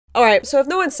All right, so if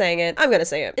no one's saying it, I'm gonna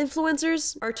say it.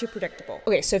 Influencers are too predictable.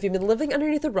 Okay, so if you've been living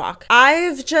underneath a rock,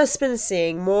 I've just been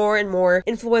seeing more and more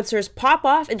influencers pop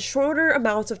off in shorter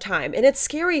amounts of time, and it's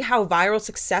scary how viral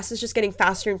success is just getting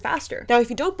faster and faster. Now, if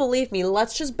you don't believe me,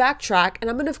 let's just backtrack, and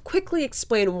I'm gonna quickly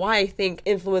explain why I think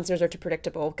influencers are too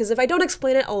predictable, because if I don't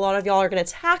explain it, a lot of y'all are gonna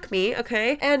attack me,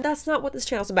 okay? And that's not what this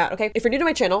channel's about, okay? If you're new to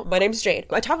my channel, my name's Jade.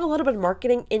 I talk a lot about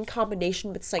marketing in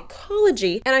combination with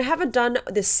psychology, and I haven't done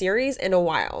this series in a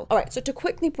while. All right, so to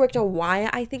quickly break down why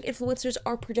I think influencers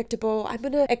are predictable, I'm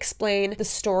gonna explain the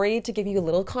story to give you a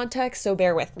little context, so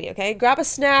bear with me, okay? Grab a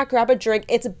snack, grab a drink,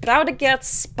 it's about to get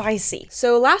spicy.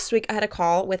 So last week I had a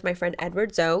call with my friend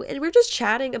Edward Zoe, and we were just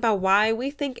chatting about why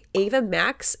we think Ava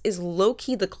Max is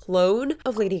low-key the clone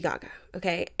of Lady Gaga.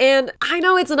 Okay, and I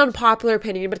know it's an unpopular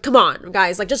opinion, but come on,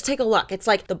 guys, like, just take a look. It's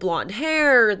like the blonde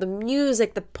hair, the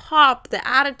music, the pop, the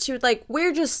attitude, like,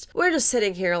 we're just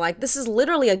sitting here like, this is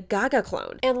literally a Gaga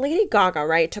clone. And Lady Gaga,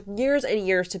 right, took years and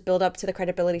years to build up to the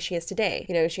credibility she is today.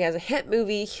 You know, she has a hit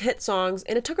movie, hit songs,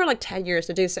 and it took her like 10 years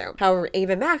to do so. However,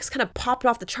 Ava Max kind of popped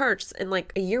off the charts in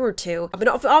like a year or two. I mean,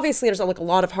 obviously there's like a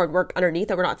lot of hard work underneath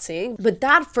that we're not seeing, but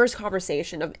that first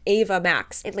conversation of Ava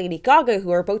Max and Lady Gaga,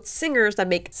 who are both singers that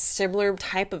make similar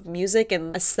type of music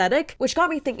and aesthetic, which got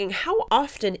me thinking, how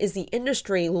often is the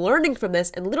industry learning from this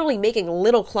and literally making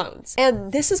little clones?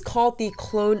 And this is called the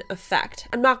clone effect.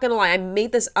 I'm not gonna lie, I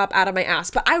made this up out of my ass,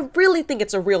 but I really think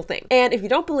it's a real thing. And if you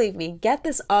don't believe me, get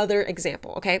this other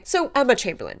example, okay? So Emma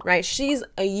Chamberlain, right? She's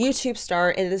a YouTube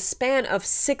star. In the span of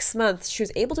 6 months, she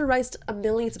was able to rise to 1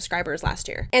 million subscribers last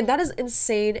year. And that is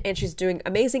insane, and she's doing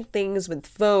amazing things with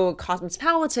Vogue,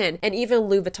 Cosmopolitan, and even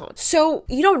Louis Vuitton. So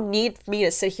you don't need me to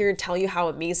sit here and tell you how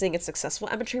amazing and successful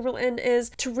Emma Chamberlain is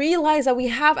to realize that we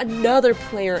have another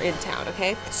player in town,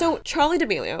 okay? So Charli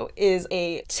D'Amelio is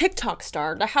a TikTok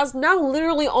star that has now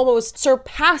literally almost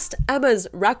surpassed Emma's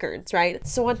records, right?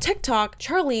 So on TikTok,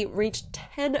 Charli reached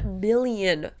 10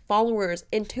 million followers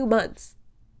in 2 months.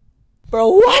 Bro,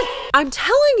 what? I'm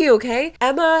telling you, okay?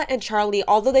 Emma and Charli,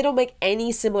 although they don't make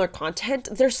any similar content,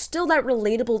 they're still that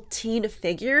relatable teen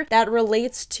figure that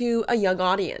relates to a young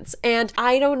audience. And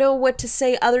I don't know what to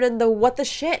say other than the what the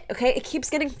shit, okay? It keeps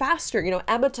getting faster. You know,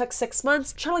 Emma took 6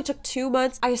 months, Charli took 2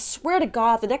 months. I swear to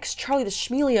God, the next Charli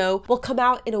D'Amelio will come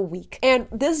out in a week. And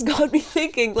this got me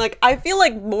thinking, like, I feel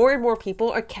like more and more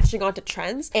people are catching on to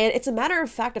trends, and it's a matter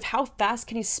of fact of how fast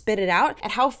can you spit it out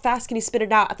and how fast can you spit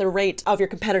it out at the rate of your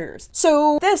competitors.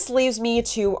 So this leaves me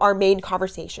to our main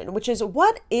conversation, which is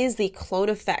what is the clone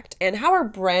effect and how are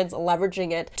brands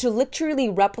leveraging it to literally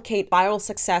replicate viral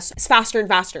success faster and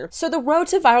faster? So the road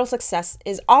to viral success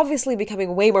is obviously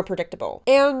becoming way more predictable.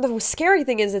 And the scary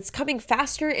thing is it's coming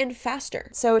faster and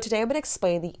faster. So today I'm going to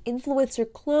explain the influencer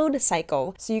clone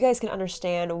cycle so you guys can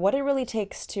understand what it really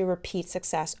takes to repeat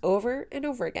success over and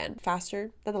over again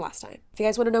faster than the last time. If you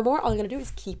guys want to know more, all you gotta do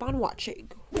is keep on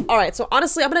watching. All right, so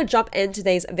honestly, I'm gonna jump in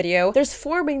today's video. There's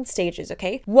 4 main stages,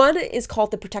 okay? One is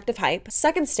called the protective hype.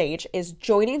 Second stage is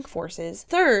joining forces.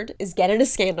 Third is get in a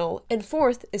scandal. And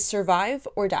fourth is survive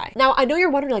or die. Now, I know you're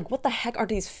wondering, like, what the heck are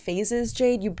these phases,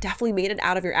 Jade? You definitely made it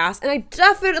out of your ass. And I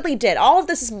definitely did. All of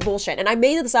this is bullshit. And I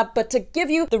made this up, but to give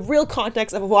you the real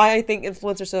context of why I think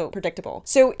influencers are so predictable.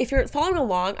 So if you're following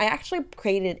along, I actually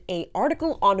created an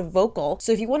article on Vocal.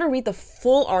 So if you want to read the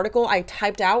full article I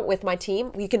typed out with my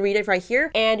team, you can read it right here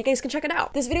and you guys can check it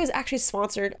out. This video is actually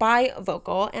sponsored by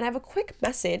Vocal, and I have a quick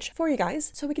message for you guys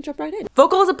so we can jump right in.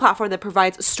 Vocal is a platform that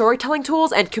provides storytelling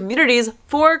tools and communities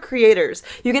for creators.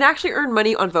 You can actually earn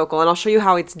money on Vocal, and I'll show you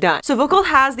how it's done. So Vocal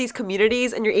has these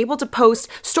communities and you're able to post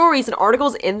stories and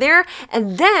articles in there,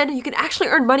 and then you can actually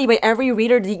earn money by every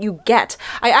reader that you get.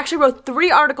 I actually wrote 3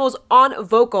 articles on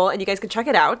Vocal and you guys can check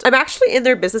it out. I'm actually in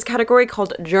their business category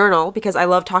called Journal because I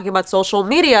love talking about social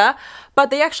media, but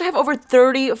they actually have over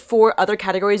 34 other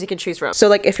categories you can choose from. So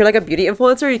like if you're like a beauty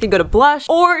influencer, you can go to Blush,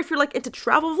 or if you're like into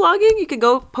travel vlogging, you can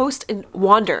go post and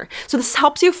wander. So this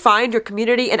helps you find your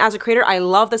community, and as a creator, I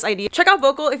love this idea. Check out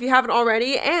Vocal if you haven't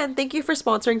already, and thank you for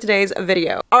sponsoring today's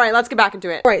video. All right, let's get back into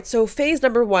it. All right, so phase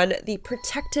number 1, the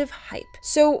protective hype.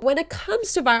 So when it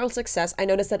comes to viral success, I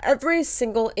noticed that every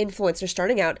single influencer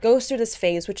starting out goes through this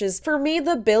phase, which is for me,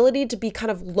 the ability to be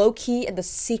kind of low-key and the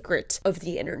secret of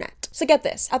the internet. So get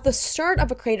this, at the start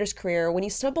of a creator's career, when you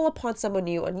stumble upon someone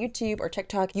new on YouTube or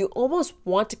TikTok, you almost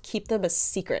want to keep them a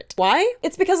secret. Why?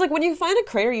 It's because like when you find a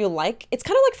creator you like, it's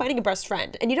kind of like finding a best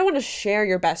friend and you don't want to share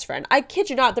your best friend. I kid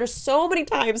you not, there's so many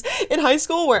times in high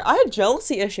school where I had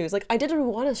jealousy issues. Like I didn't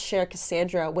want to share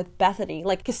Cassandra with Bethany.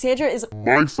 Like Cassandra is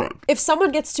my friend. If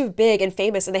someone gets too big and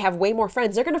famous and they have way more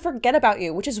friends, they're gonna forget about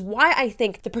you, which is why I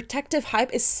think the protective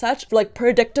hype is such like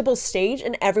predictable stage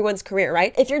in everyone's career,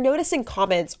 right? If you're noticing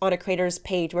comments on a creator's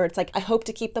page where it's like, I hope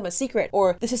to keep them a secret,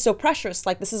 or this is so precious,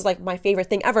 like this is like my favorite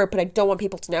thing ever, but I don't want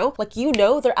people to know, like you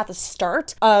know they're at the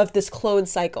start of this clone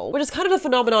cycle, which is kind of a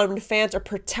phenomenon when fans are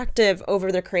protective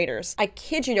over their creators. I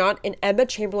kid you not, in Emma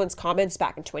Chamberlain's comments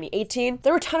back in 2018,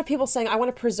 there were a ton of people saying, I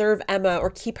want to preserve Emma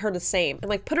or keep her the same, and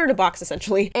like put her in a box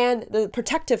essentially. And the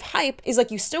protective hype is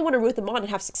like you still want to root them on and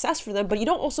have success for them, but you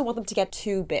don't also want them to get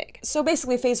too big. So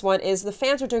basically phase one is the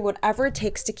fans are doing whatever it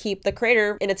takes to keep the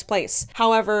creator in its place.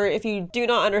 However, if you do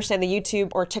not understand the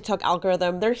YouTube or TikTok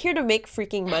algorithm, they're here to make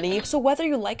freaking money. So whether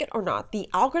you like it or not, the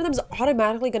algorithm's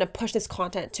automatically going to push this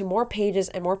content to more pages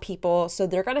and more people. So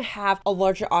they're going to have a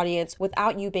larger audience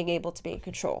without you being able to be in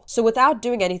control. So without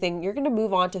doing anything, you're going to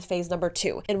move on to phase number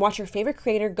 2 and watch your favorite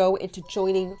creator go into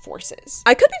joining forces.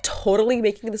 I could be totally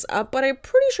making this up, but I'm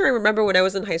pretty sure I remember when I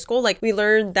was in high school, like we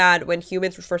learned that when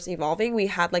humans were first evolving, we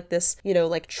had like this, you know,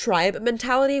 like tribe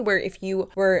mentality where if you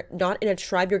were not in a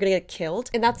tribe, you're gonna get killed.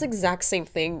 And that's the exact same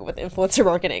thing with influencer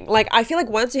marketing. Like I feel like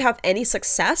once you have any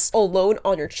success alone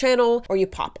on your channel or you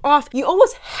pop off, you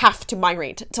almost have to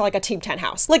migrate to like a Team 10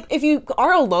 house. Like if you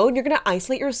are alone, you're gonna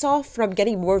isolate yourself from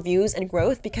getting more views and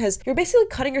growth because you're basically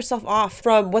cutting yourself off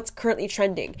from what's currently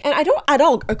trending. And I don't at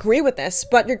all agree with this,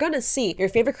 but you're gonna see your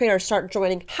favorite creators start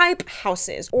joining hype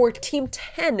houses or Team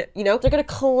 10, you know, they're gonna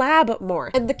collab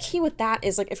more. And the key with that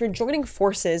is like if you're joining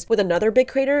forces with another big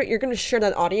creator, you're gonna share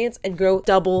that audience and grow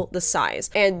double the size.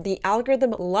 And the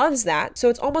algorithm loves that, so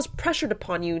it's almost pressured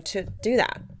upon you to do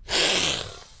that.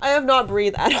 I have not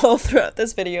breathed at all throughout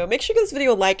this video. Make sure you give this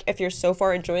video a like if you're so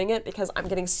far enjoying it because I'm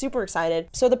getting super excited.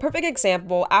 So the perfect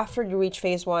example after you reach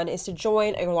phase 1 is to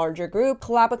join a larger group,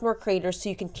 collab with more creators so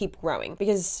you can keep growing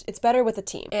because it's better with a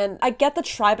team. And I get the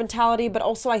tribe mentality, but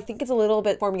also I think it's a little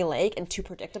bit formulaic and too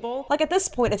predictable. Like at this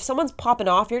point, if someone's popping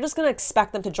off, you're just gonna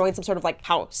expect them to join some sort of like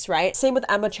house, right? Same with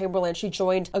Emma Chamberlain. She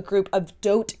joined a group of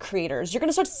dote creators. You're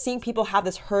gonna start seeing people have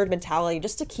this herd mentality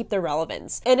just to keep their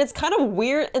relevance. And it's kind of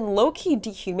weird and low-key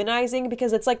dehumanizing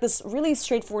because it's like this really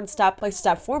straightforward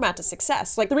step-by-step format to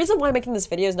success. Like the reason why I'm making this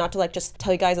video is not to like just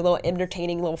tell you guys a little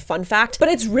entertaining little fun fact, but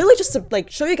it's really just to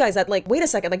like show you guys that like, wait a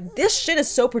second, like this shit is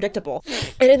so predictable.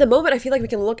 And in the moment, I feel like we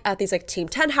can look at these like Team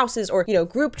 10 houses or, you know,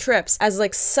 group trips as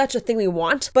like such a thing we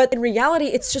want. But in reality,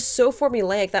 it's just so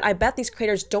formulaic that I bet these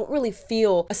creators don't really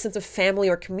feel a sense of family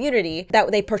or community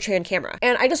that they portray on camera.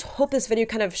 And I just hope this video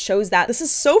kind of shows that this is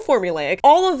so formulaic.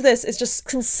 All of this is just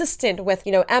consistent with,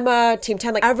 you know, Emma, Team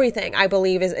 10, like everything I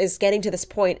believe is getting to this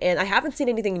point, and I haven't seen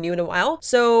anything new in a while.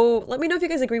 So let me know if you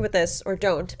guys agree with this or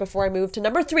don't before I move to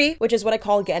number 3, which is what I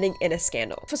call getting in a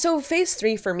scandal. So phase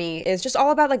 3 for me is just all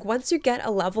about like once you get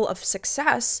a level of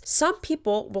success, some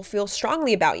people will feel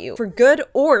strongly about you for good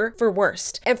or for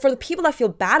worst. And for the people that feel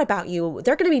bad about you,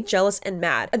 they're going to be jealous and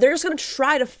mad. And they're just going to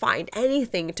try to find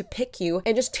anything to pick you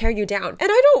and just tear you down.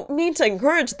 And I don't mean to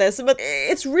encourage this, but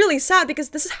it's really sad because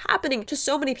this is happening to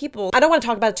so many people. I don't want to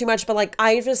talk about it too much, but like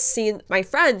I've just seen my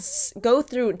friends go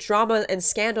through drama and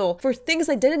scandal for things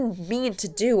they didn't mean to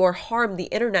do or harm the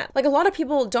internet. Like a lot of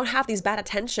people don't have these bad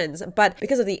intentions, but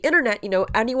because of the internet, you know,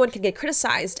 anyone can get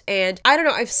criticized. And I don't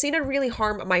know, I've seen it really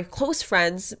harm my close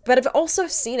friends, but I've also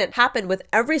seen it happen with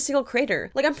every single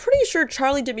creator. Like I'm pretty sure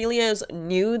Charli D'Amelio's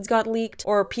nudes got leaked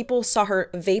or people saw her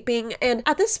vaping. And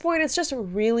at this point, it's just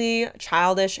really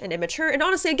childish and immature. And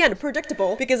honestly, again,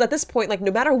 predictable because at this point, like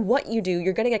no matter what you do,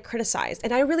 you're gonna get criticized.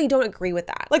 And I really don't agree with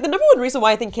that. Like the number one reason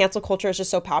why I think cancel culture is just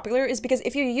so popular is because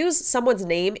if you use someone's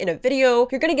name in a video,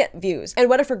 you're gonna get views. And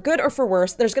whether for good or for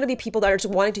worse, there's gonna be people that are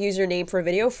just wanting to use your name for a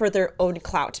video for their own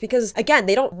clout. Because again,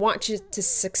 they don't want you to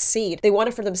succeed. They want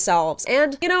it for themselves.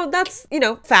 And you know, that's, you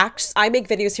know, facts. I make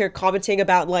videos here commenting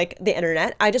about like the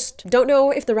internet. I just don't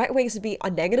know if the right way is to be a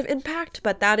negative impact,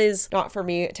 but that is not for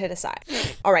me to decide.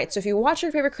 All right, so if you watch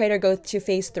your favorite creator go to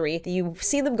phase 3, you've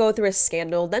seen them go through a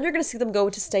scandal, then you're gonna see them go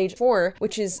to stage 4,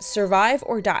 which is survive thrive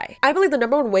or die. I believe the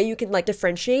number one way you can like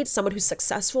differentiate someone who's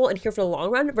successful and here for the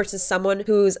long run versus someone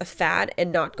who's a fad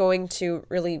and not going to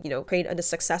really, you know, create a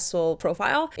successful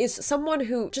profile is someone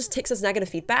who just takes this negative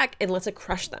feedback and lets it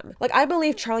crush them. Like, I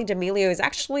believe Charli D'Amelio is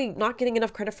actually not getting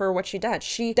enough credit for what she did.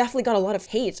 She definitely got a lot of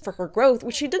hate for her growth,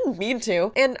 which she didn't mean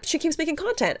to, and she keeps making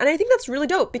content. And I think that's really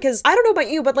dope because I don't know about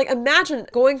you, but like, imagine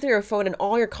going through your phone and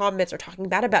all your comments are talking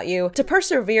bad about you. To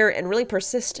persevere and really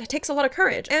persist takes a lot of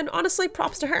courage, and honestly,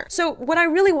 props to her. So what I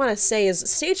really want to say is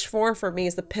stage 4 for me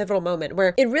is the pivotal moment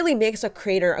where it really makes a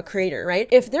creator, right?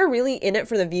 If they're really in it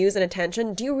for the views and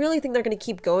attention, do you really think they're going to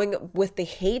keep going with the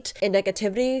hate and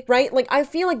negativity, right? Like, I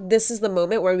feel like this is the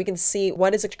moment where we can see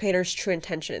what is a creator's true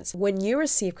intentions. When you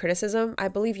receive criticism, I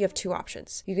believe you have two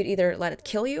options. You could either let it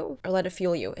kill you or let it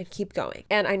fuel you and keep going.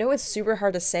 And I know it's super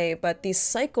hard to say, but these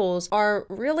cycles are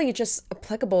really just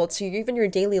applicable to even your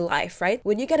daily life, right?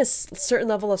 When you get a certain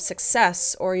level of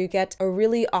success or you get a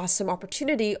really awesome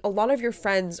opportunity, a lot of your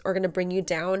friends are going to bring you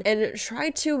down and try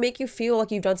to make you feel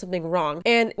like you've done something wrong.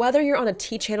 And whether you're on a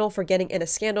T channel for getting in a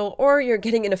scandal or you're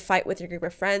getting in a fight with your group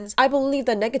of friends, I believe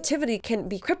that negativity can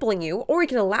be crippling you, or you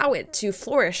can allow it to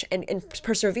flourish and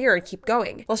persevere and keep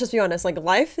going. Let's just be honest, like,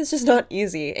 life is just not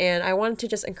easy. And I wanted to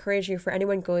just encourage you, for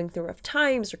anyone going through rough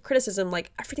times or criticism,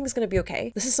 like, everything's going to be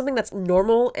okay. This is something that's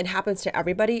normal and happens to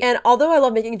everybody. And although I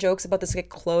love making jokes about this like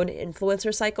clone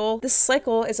influencer cycle, this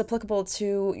cycle is applicable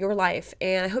to your life.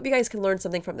 And I hope you guys can learn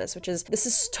something from this, which is this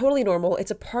is totally normal.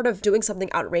 It's a part of doing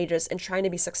something outrageous and trying to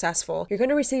be successful. You're going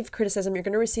to receive criticism, you're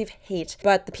going to receive hate,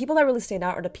 but the people that really stand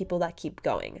out are the people that keep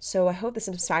going. So I hope this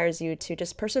inspires you to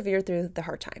just persevere through the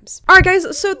hard times. All right, guys,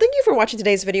 so thank you for watching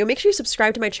today's video. Make sure you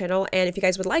subscribe to my channel, and if you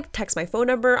guys would like, text my phone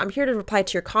number. I'm here to reply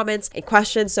to your comments and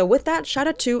questions. So with that, shout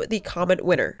out to the comment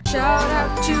winner. Shout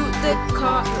out to the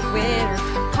comment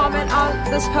winner. Comment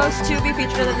on this post to be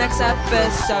featured in the next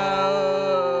episode.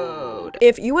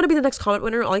 If you want to be the next comment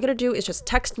winner, all you gotta do is just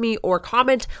text me or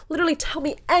comment. Literally tell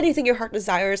me anything your heart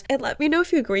desires and let me know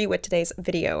if you agree with today's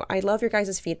video. I love your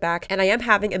guys' feedback, and I am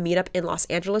having a meetup in Los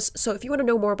Angeles. So if you want to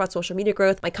know more about social media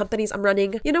growth, my companies I'm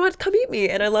running, you know what? Come meet me,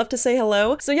 and I love to say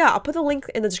hello. So yeah, I'll put the link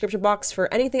in the description box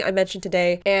for anything I mentioned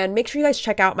today, and make sure you guys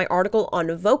check out my article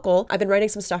on Vocal. I've been writing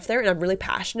some stuff there, and I'm really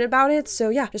passionate about it. So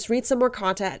yeah, just read some more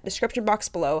content, description box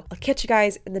below. I'll catch you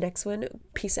guys in the next one.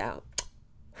 Peace out.